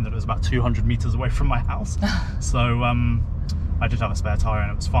lucky in that it was about 200 meters away from my house. So I did have a spare tyre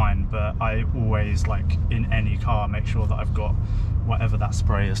and it was fine, but I always, like in any car, make sure that I've got whatever that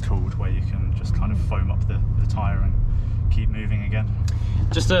spray is called, where you can just kind of foam up the tyre and keep moving again.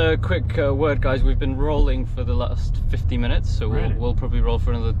 Just a quick word, guys. We've been rolling for the last 50 minutes, so we'll probably roll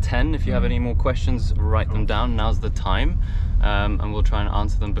for another 10. If you have any more questions, write them down. Now's the time. And we'll try and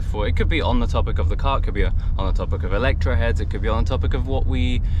answer them before. It could be on the topic of the car, it could be on the topic of Electroheads, it could be on the topic of what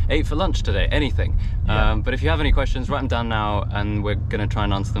we ate for lunch today, anything. But if you have any questions, write them down now, and we're going to try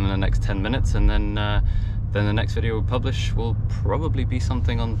and answer them in the next 10 minutes, and then the next video we'll publish will probably be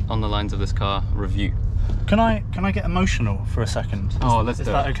something on the lines of this car review. Can I get emotional for a second? Let's do it.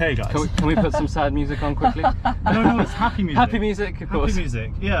 Is that okay, guys? Can we put some sad music on quickly? No, it's happy music. Happy music, of course. Happy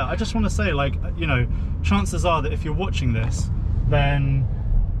music, yeah. I just want to say, like, you know, chances are that if you're watching this, then,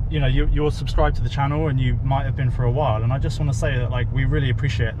 you know, you're subscribed to the channel and you might have been for a while. And I just want to say that, like, we really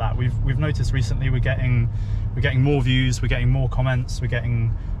appreciate that. We've noticed recently we're getting more views, we're getting more comments, we're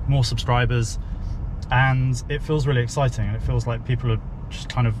getting more subscribers, and it feels really exciting. And it feels like people are just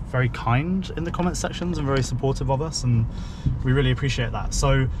kind of very kind in the comment sections and very supportive of us, and we really appreciate that.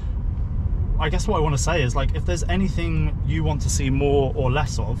 So I guess what I want to say is, like, if there's anything you want to see more or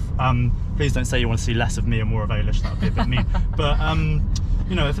less of, please don't say you want to see less of me and more of Eilish. That would be a bit mean. But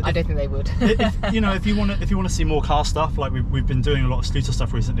you know, I don't think they would. if you want to see more car stuff, like we've been doing a lot of scooter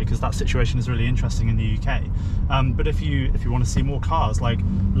stuff recently, because that situation is really interesting in the UK. But if you want to see more cars, like,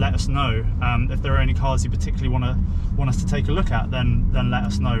 let us know. If there are any cars you particularly want us to take a look at, then let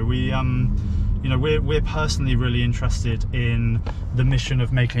us know. You know, we're personally really interested in the mission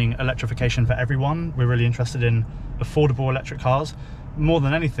of making electrification for everyone. We're really interested in affordable electric cars. More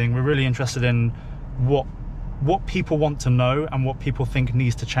than anything, we're really interested in what people want to know and what people think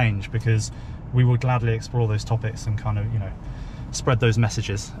needs to change, because we will gladly explore those topics and kind of, you know, spread those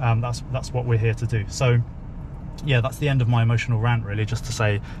messages. That's what we're here to do. So yeah, that's the end of my emotional rant, really, just to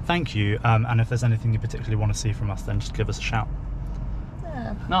say thank you, and if there's anything you particularly want to see from us, then just give us a shout.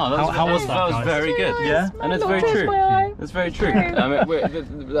 No, that was very good. Yeah, and it's very true. It's very true. I mean,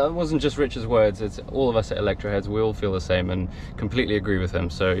 that wasn't just Rich's words. It's all of us at Electroheads. We all feel the same and completely agree with him.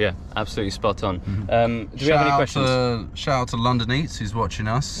 So yeah, absolutely spot on. Do we have any questions? Shout out to London Eats, who's watching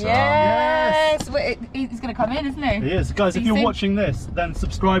us. Yes, he's going to come in, isn't he? He is. Guys, if you're watching this, then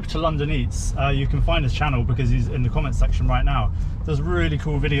subscribe to London Eats. You can find his channel because he's in the comments section right now. There's really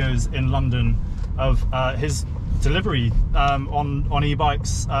cool videos in London of his delivery on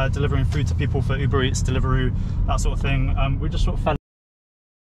e-bikes, delivering food to people for Uber Eats, Deliveroo, that sort of thing. We just sort of fell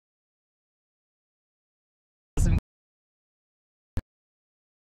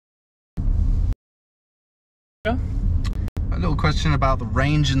A little question about the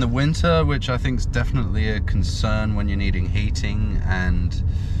range in the winter, which I think is definitely a concern when you're needing heating and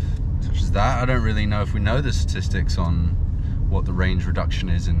such as that. I don't really know if we know the statistics on what the range reduction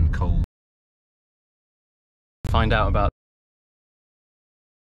is in cold find out about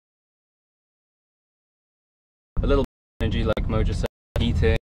a little energy, like Mo just said,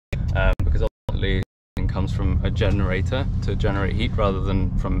 heating, because ultimately it comes from a generator to generate heat rather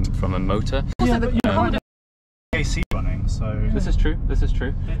than from a motor. Yeah, but you know, AC running, so This is true. This is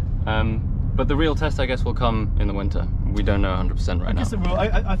true. But the real test, I guess, will come in the winter. We don't know 100% right now. I guess it will.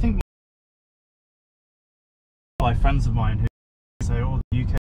 I think by friends of mine who say, "Oh, the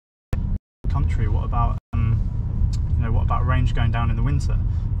UK country. What about what about range going down in the winter?"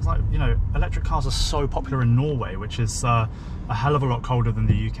 It's like, electric cars are so popular in Norway, which is a hell of a lot colder than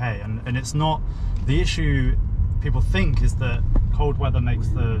the UK, and it's not the issue. People think is that cold weather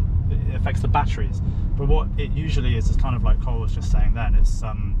it affects the batteries, but what it usually is kind of like Cole was just saying then. It's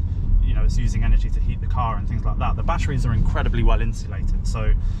it's using energy to heat the car and things like that. The batteries are incredibly well insulated,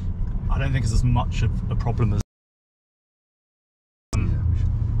 so I don't think it's as much of a problem as.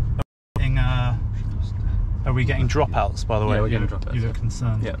 Are we getting dropouts, by the way? Yeah, we're getting dropouts. You look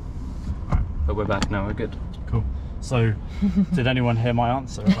concerned. Yeah. Right. But we're back now. We're good. Cool. So, did anyone hear my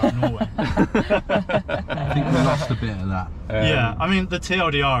answer about Norway? I think we lost a bit of that. Yeah, I mean, the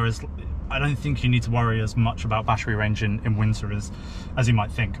TLDR is, I don't think you need to worry as much about battery range in winter as you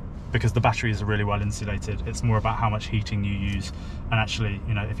might think, because the batteries are really well insulated. It's more about how much heating you use. And actually,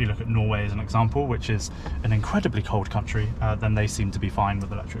 if you look at Norway as an example, which is an incredibly cold country, then they seem to be fine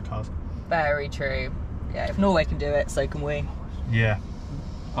with electric cars. Very true. Yeah, if Norway can do it, so can we. Yeah.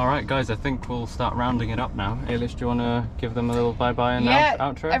 All right, guys, I think we'll start rounding it up now. Eilish, do you want to give them a little bye-bye and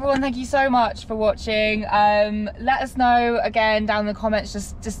outro? Everyone, thank you so much for watching. Let us know again down in the comments.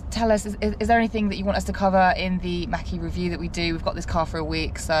 Just tell us, is there anything that you want us to cover in the Mach-E review that we do? We've got this car for a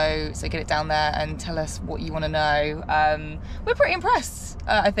week, so get it down there and tell us what you want to know. We're pretty impressed,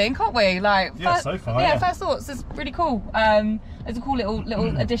 I think, aren't we? Like, so far. Yeah, first thoughts. It's really cool. There's a cool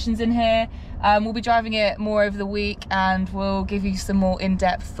little additions in here. We'll be driving it more over the week, and we'll give you some more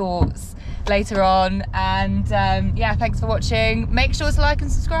in-depth thoughts later on. And yeah, thanks for watching. Make sure to like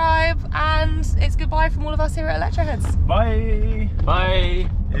and subscribe, and it's goodbye from all of us here at Electroheads. Bye. Bye.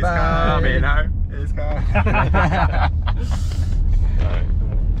 It's coming out. It's coming. All right,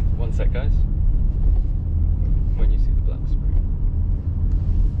 1 sec, guys. When you see the black screen.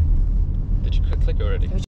 Did you click it already?